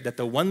clear that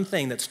the one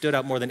thing that stood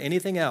out more than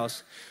anything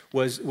else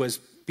was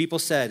people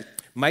said,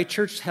 my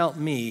church helped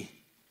me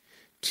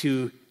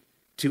to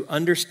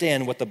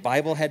understand what the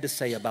Bible had to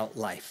say about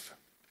life.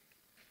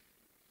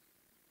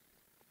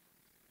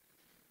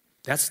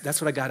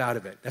 That's what I got out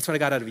of it. That's what I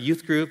got out of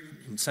youth group,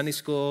 from Sunday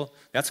school.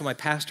 That's what my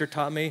pastor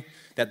taught me,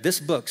 that this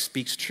book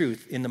speaks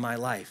truth into my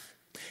life.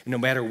 And no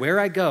matter where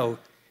I go,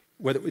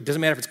 it doesn't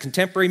matter if it's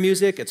contemporary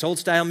music, it's old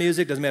style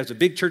music, doesn't matter if it's a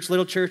big church,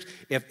 little church.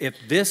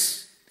 If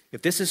this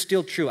is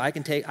still true, I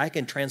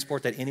can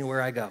transport that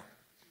anywhere I go.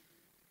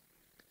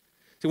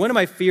 So one of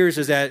my fears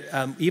is that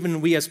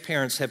even we as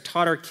parents have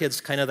taught our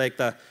kids kind of like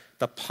the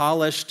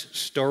polished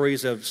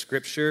stories of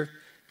Scripture.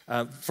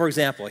 For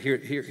example,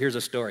 here's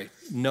a story: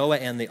 Noah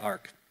and the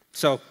ark.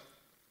 So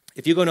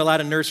if you go into a lot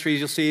of nurseries,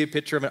 you'll see a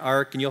picture of an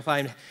ark, and you'll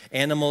find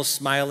animals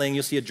smiling.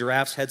 You'll see a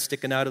giraffe's head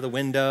sticking out of the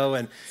window,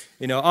 and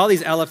all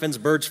these elephants,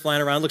 birds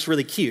flying around. It looks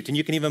really cute, and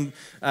you can even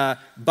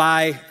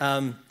buy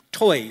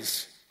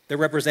toys that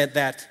represent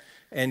that,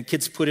 and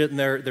kids put it in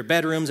their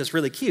bedrooms. It's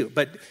really cute.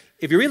 But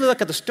if you really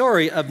look at the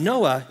story of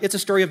Noah, it's a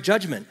story of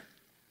judgment.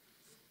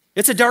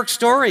 It's a dark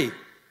story.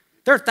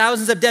 There are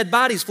thousands of dead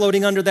bodies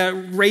floating under that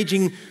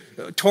raging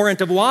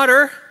torrent of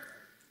water.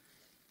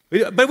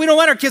 But we don't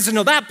want our kids to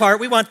know that part.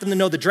 We want them to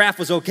know the giraffe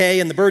was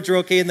okay and the birds are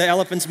okay and the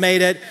elephants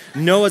made it.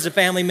 Noah's a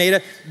family made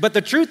it. But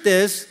the truth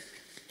is,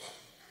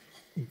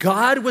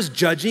 God was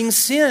judging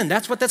sin.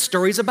 That's what that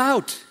story's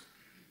about.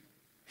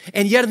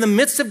 And yet in the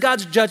midst of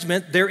God's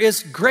judgment, there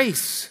is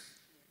grace.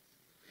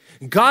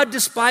 God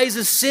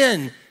despises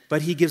sin,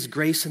 but he gives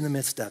grace in the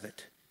midst of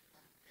it.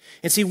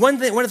 And see, one of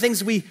the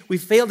things we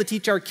fail to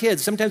teach our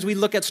kids, sometimes we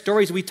look at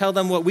stories, we tell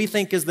them what we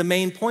think is the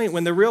main point,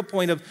 when the real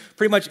point of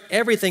pretty much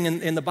everything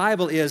in the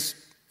Bible is,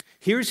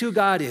 here's who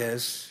God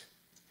is,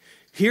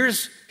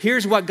 here's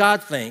what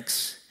God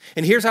thinks,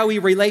 and here's how we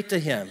relate to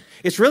him.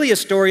 It's really a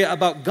story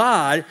about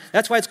God.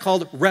 That's why it's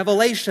called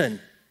Revelation.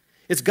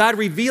 It's God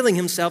revealing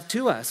himself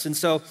to us. And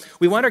so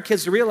we want our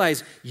kids to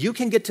realize you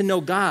can get to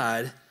know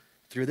God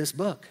through this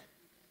book.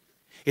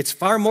 It's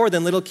far more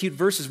than little cute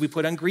verses we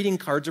put on greeting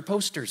cards or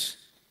posters.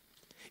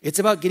 It's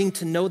about getting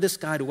to know this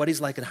God, what he's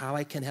like, and how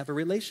I can have a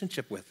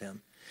relationship with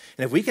him.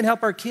 And if we can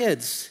help our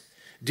kids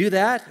do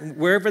that,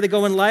 wherever they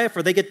go in life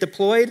or they get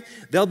deployed,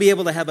 they'll be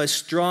able to have a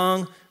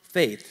strong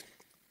faith.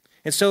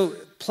 And so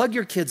plug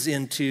your kids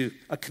into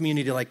a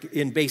community like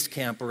in base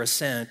camp or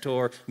Ascent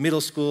or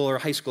middle school or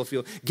high school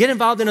field. Get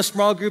involved in a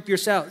small group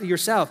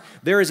yourself.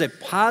 There is a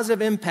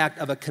positive impact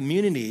of a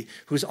community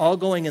who's all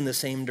going in the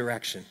same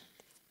direction.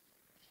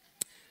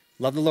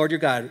 Love the Lord your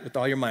God with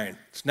all your mind.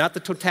 It's not the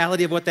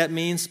totality of what that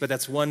means, but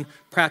that's one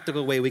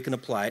practical way we can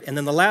apply it. And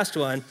then the last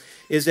one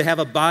is to have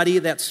a body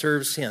that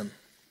serves him.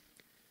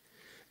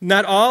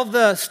 Not all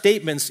the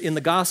statements in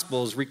the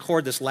Gospels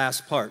record this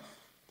last part.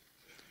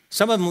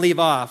 Some of them leave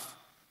off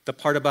the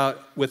part about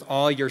with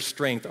all your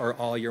strength or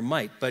all your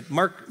might. But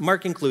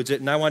Mark includes it,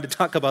 and I wanted to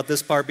talk about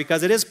this part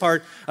because it is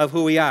part of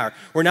who we are.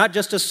 We're not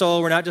just a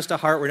soul, we're not just a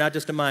heart, we're not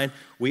just a mind,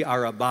 we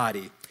are a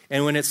body.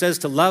 And when it says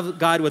to love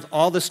God with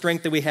all the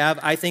strength that we have,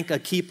 I think a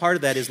key part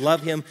of that is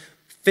love him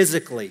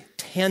physically,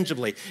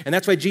 tangibly. And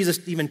that's why Jesus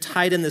even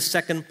tied in the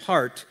second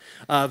part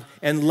of,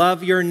 and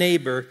love your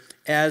neighbor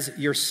as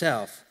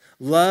yourself.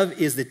 Love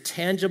is the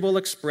tangible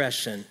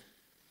expression.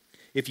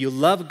 If you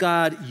love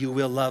God, you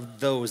will love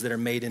those that are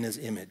made in his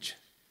image.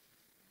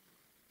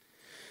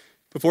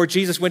 Before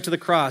Jesus went to the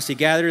cross, he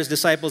gathered his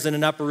disciples in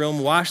an upper room,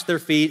 washed their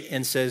feet,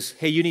 and says,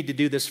 hey, you need to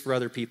do this for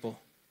other people.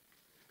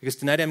 Because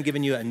tonight I'm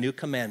giving you a new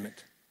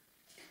commandment.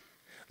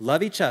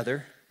 Love each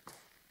other,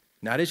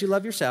 not as you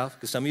love yourself,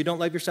 because some of you don't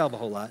love yourself a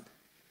whole lot.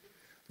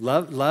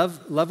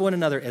 Love one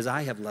another as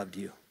I have loved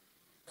you.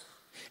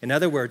 In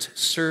other words,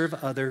 serve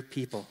other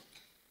people.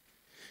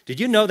 Did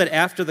you know that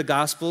after the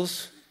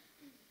Gospels,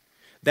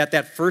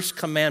 that first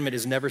commandment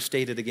is never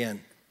stated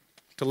again?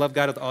 To love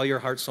God with all your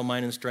heart, soul,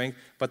 mind, and strength.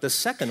 But the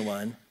second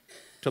one,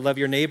 to love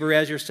your neighbor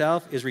as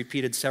yourself, is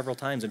repeated several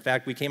times. In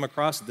fact, we came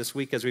across it this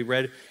week as we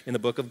read in the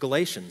book of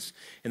Galatians.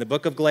 In the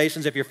book of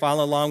Galatians, if you're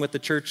following along with the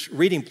church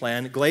reading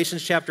plan,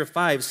 Galatians chapter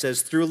 5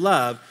 says, through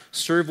love,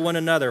 serve one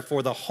another,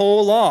 for the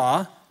whole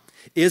law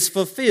is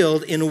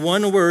fulfilled in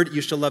one word,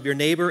 you shall love your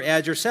neighbor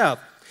as yourself.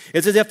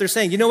 It's as if they're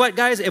saying, you know what,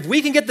 guys, if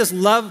we can get this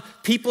love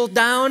people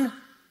down,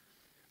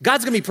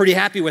 God's going to be pretty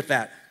happy with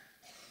that.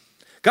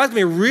 God's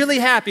going to be really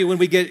happy when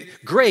we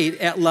get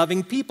great at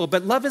loving people.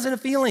 But love isn't a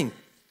feeling.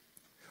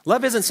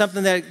 Love isn't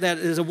something that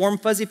is a warm,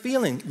 fuzzy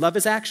feeling. Love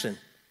is action.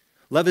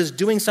 Love is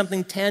doing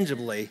something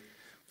tangibly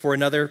for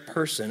another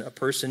person, a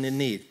person in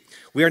need.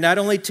 We are not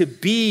only to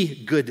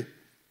be good,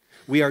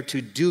 we are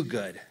to do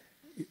good.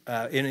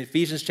 In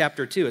Ephesians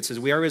chapter 2, it says,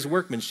 we are his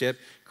workmanship,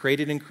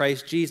 created in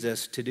Christ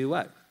Jesus to do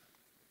what?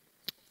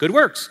 Good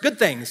works, good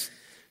things,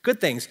 good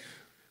things.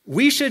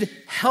 We should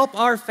help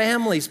our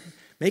families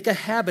make a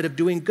habit of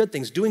doing good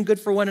things, doing good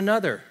for one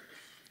another,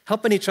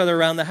 helping each other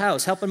around the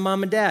house, helping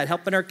mom and dad,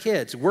 helping our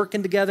kids,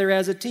 working together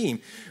as a team.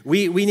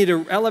 We need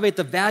to elevate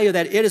the value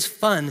that it is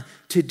fun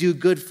to do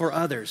good for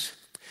others.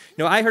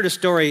 You know, I heard a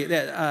story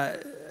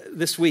that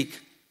this week.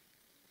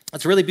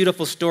 It's a really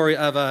beautiful story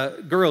of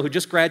a girl who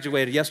just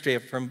graduated yesterday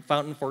from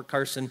Fountain Fort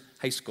Carson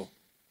High School.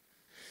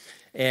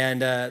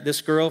 And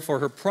this girl, for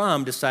her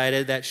prom,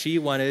 decided that she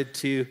wanted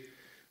to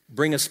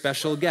bring a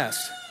special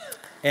guest.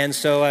 And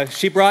so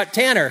she brought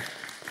Tanner.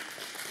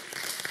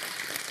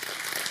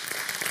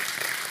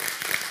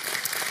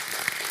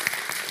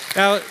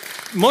 Now,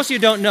 most of you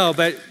don't know,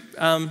 but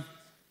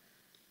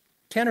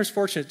Tanner's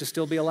fortunate to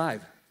still be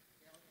alive.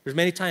 There's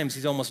many times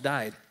he's almost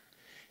died.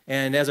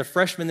 And as a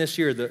freshman this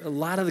year, a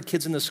lot of the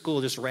kids in the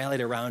school just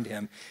rallied around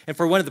him. And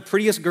for one of the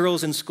prettiest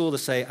girls in school to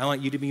say, I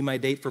want you to be my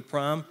date for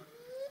prom,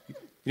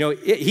 you know,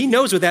 he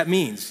knows what that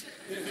means.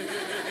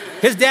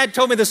 His dad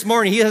told me this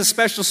morning he has a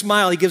special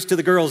smile he gives to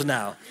the girls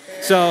now.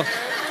 So,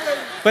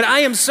 but I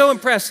am so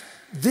impressed.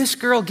 This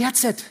girl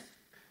gets it.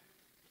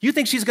 You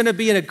think she's going to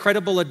be an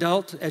incredible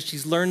adult as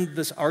she's learned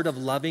this art of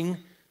loving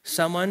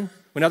someone?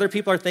 When other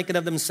people are thinking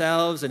of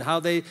themselves and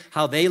how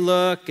they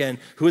look and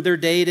who their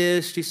date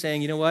is, she's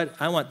saying, you know what?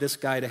 I want this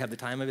guy to have the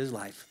time of his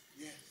life.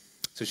 Yes.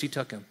 So she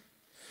took him.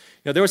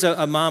 You know, there was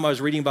a mom I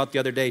was reading about the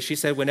other day. She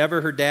said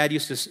whenever her dad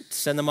used to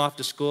send them off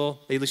to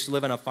school, they used to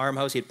live in a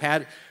farmhouse, he'd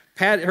pat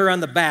her on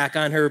the back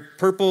on her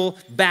purple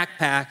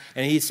backpack,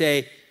 and he'd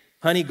say,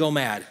 honey, go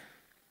mad.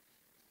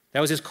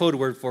 That was his code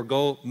word for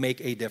go make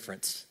a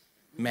difference.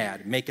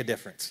 Mad, make a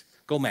difference.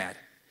 Go mad.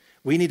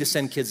 We need to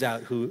send kids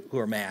out who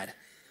are mad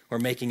or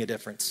making a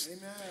difference.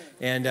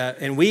 Amen.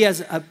 And we as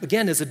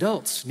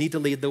adults need to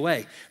lead the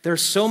way. There are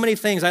so many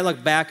things I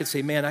look back and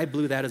say, man, I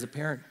blew that as a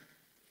parent.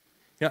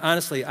 You know,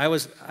 honestly, I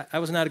was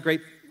not a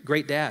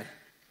great dad.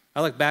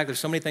 I look back, there's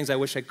so many things I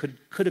wish I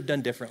could have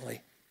done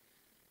differently.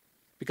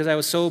 Because I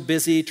was so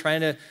busy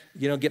trying to,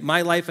 you know, get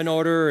my life in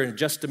order and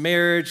adjust to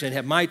marriage and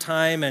have my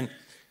time, and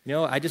you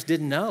know, I just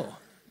didn't know.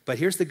 But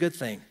here's the good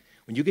thing.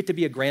 When you get to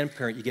be a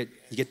grandparent, you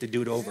get to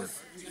do it over.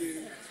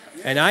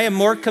 And I am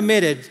more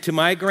committed to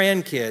my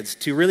grandkids,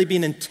 to really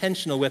being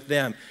intentional with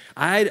them.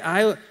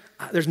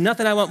 There's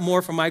nothing I want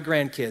more for my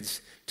grandkids,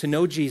 to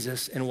know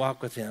Jesus and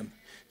walk with him,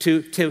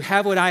 to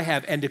have what I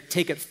have and to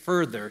take it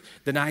further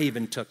than I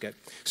even took it.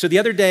 So the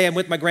other day, I'm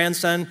with my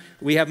grandson.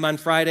 We have him on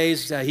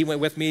Fridays. He went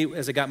with me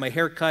as I got my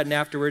hair cut, and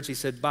afterwards he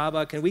said,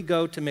 Baba, can we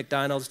go to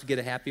McDonald's to get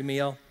a Happy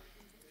Meal?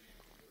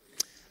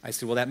 I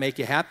said, will that make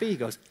you happy? He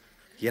goes,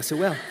 yes, it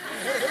will.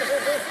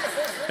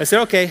 I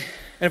said, okay.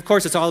 And of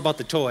course, it's all about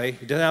the toy.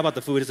 It's not about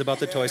the food, it's about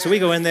the toy. So we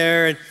go in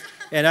there,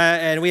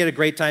 and we had a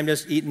great time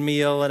just eating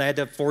meal, and I had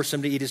to force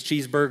him to eat his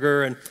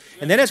cheeseburger.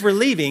 And then as we're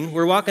leaving,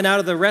 we're walking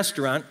out of the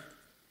restaurant.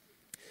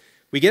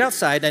 We get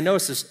outside, and I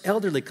notice this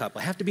elderly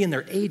couple, have to be in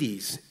their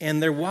 80s,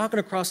 and they're walking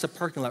across the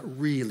parking lot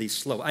really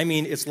slow. I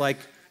mean, it's like...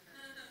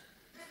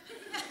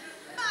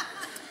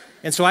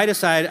 And so I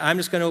decide I'm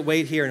just going to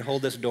wait here and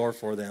hold this door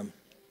for them.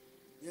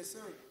 Yes, sir.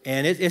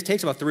 And it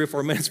takes about 3 or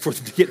 4 minutes for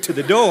them to get to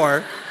the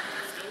door.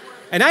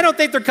 And I don't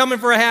think they're coming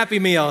for a Happy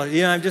Meal.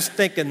 You know, I'm just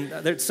thinking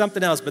there's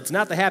something else, but it's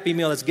not the Happy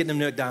Meal that's getting them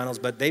to McDonald's,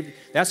 but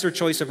that's their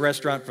choice of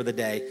restaurant for the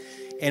day.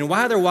 And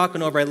while they're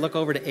walking over, I look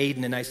over to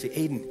Aiden and I say,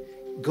 Aiden,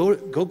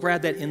 go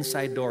grab that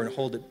inside door and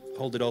hold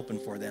it open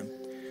for them.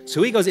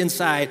 So he goes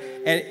inside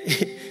and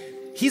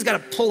he's got to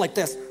pull like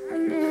this.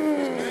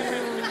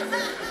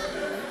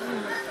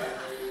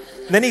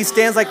 And then he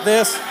stands like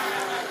this.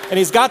 And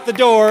he's got the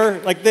door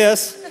like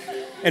this.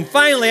 And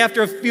finally,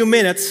 after a few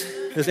minutes,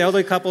 this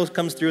elderly couple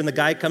comes through, and the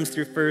guy comes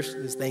through first,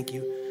 says, thank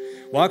you.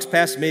 Walks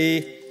past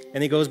me,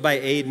 and he goes by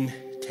Aiden,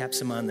 taps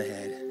him on the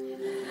head.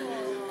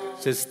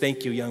 Says,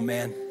 thank you, young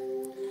man.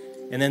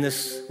 And then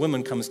this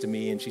woman comes to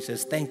me, and she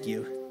says, thank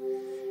you.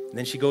 And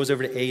then she goes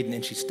over to Aiden,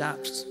 and she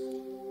stops.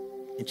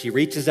 And she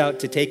reaches out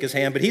to take his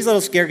hand, but he's a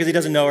little scared because he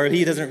doesn't know her.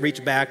 He doesn't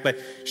reach back, but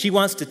she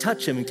wants to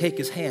touch him and take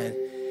his hand.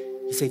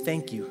 You say,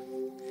 thank you.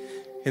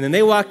 And then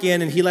they walk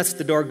in, and he lets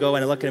the door go,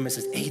 and I look at him and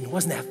says, Aiden,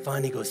 wasn't that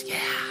fun? He goes, yeah.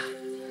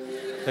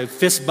 So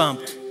fist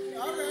bumped.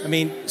 I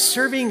mean,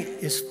 serving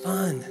is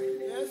fun.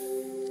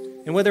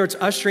 And whether it's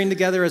ushering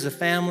together as a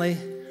family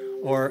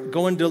or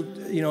going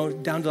to,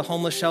 down to the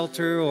homeless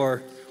shelter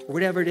or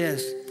whatever it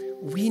is,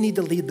 we need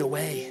to lead the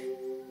way.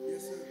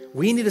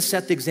 We need to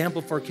set the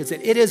example for our kids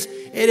that it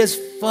is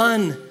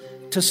fun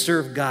to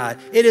serve God.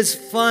 It is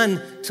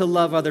fun to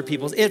love other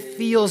people. It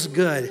feels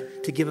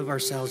good to give of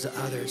ourselves to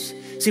others.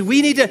 See,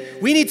 we need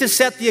to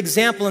set the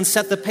example and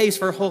set the pace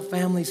for our whole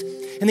families.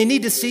 And they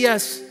need to see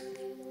us.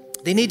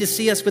 They need to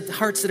see us with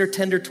hearts that are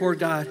tender toward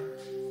God,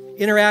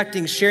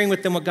 interacting, sharing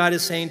with them what God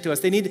is saying to us.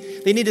 They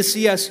need to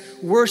see us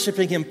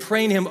worshiping Him,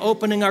 praying Him,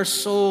 opening our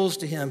souls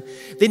to Him.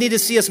 They need to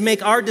see us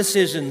make our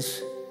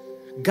decisions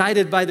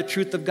guided by the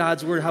truth of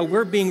God's word, how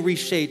we're being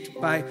reshaped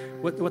by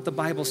what the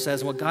Bible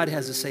says and what God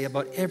has to say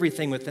about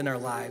everything within our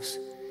lives.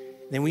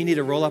 Then we need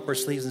to roll up our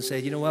sleeves and say,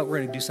 you know what, we're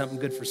going to do something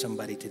good for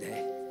somebody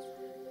today.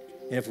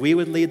 And if we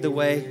would lead the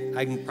way,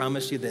 I can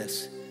promise you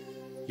this,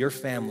 your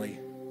family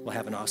will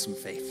have an awesome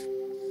faith.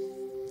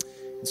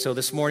 And so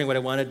this morning, what I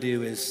want to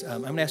do is,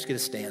 I'm going to ask you to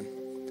stand.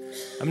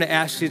 I'm going to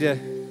ask you to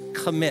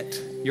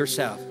commit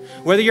yourself.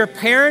 Whether you're a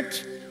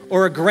parent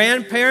or a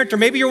grandparent, or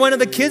maybe you're one of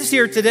the kids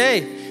here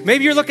today.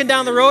 Maybe you're looking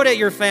down the road at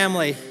your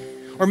family.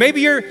 Or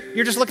maybe you're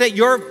just looking at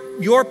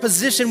your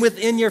position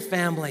within your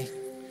family.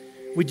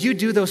 Would you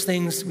do those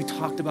things we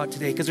talked about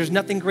today? Because there's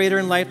nothing greater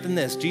in life than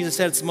this. Jesus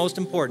said it's most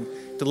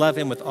important to love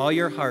Him with all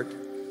your heart,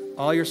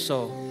 all your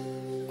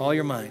soul, all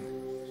your mind,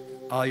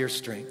 all your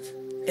strength,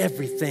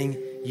 everything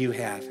you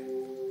have.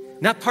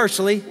 Not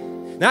partially,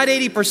 not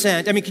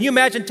 80%. I mean, can you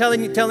imagine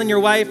telling your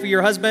wife or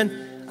your husband,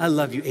 I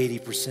love you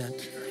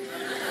 80%.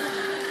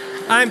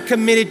 I'm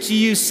committed to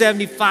you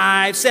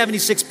 75,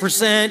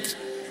 76%.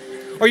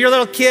 Or your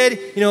little kid,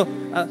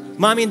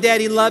 mommy and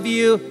daddy love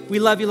you. We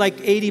love you like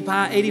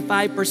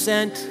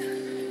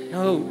 85%.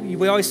 No,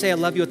 we always say, I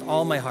love you with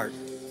all my heart.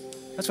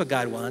 That's what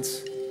God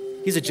wants.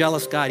 He's a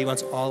jealous God. He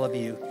wants all of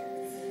you.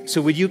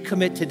 So would you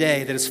commit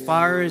today that as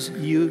far as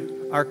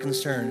you are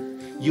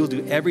concerned, you'll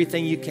do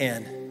everything you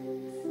can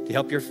to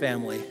help your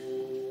family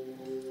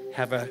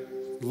have a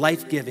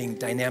life-giving,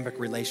 dynamic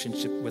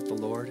relationship with the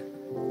Lord?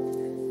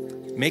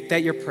 Make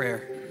that your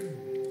prayer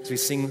as we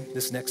sing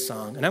this next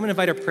song. And I'm going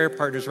to invite our prayer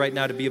partners right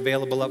now to be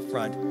available up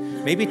front.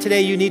 Maybe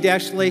today you need to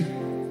actually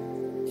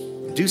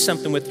do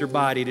something with your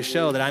body to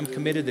show that I'm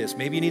committed to this.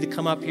 Maybe you need to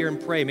come up here and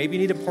pray. Maybe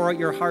you need to pour out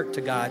your heart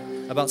to God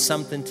about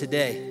something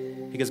today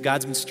because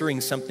God's been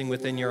stirring something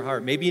within your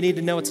heart. Maybe you need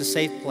to know it's a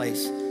safe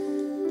place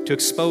to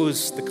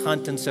expose the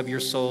contents of your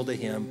soul to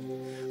Him.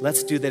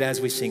 Let's do that as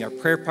we sing. Our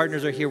prayer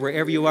partners are here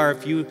wherever you are.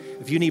 If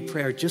you need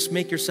prayer, just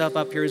make yourself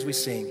up here as we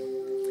sing.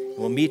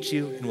 We'll meet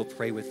you and we'll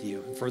pray with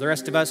you. And for the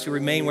rest of us who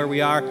remain where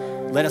we are,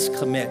 let us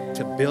commit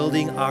to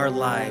building our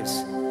lives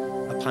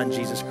upon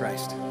Jesus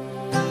Christ.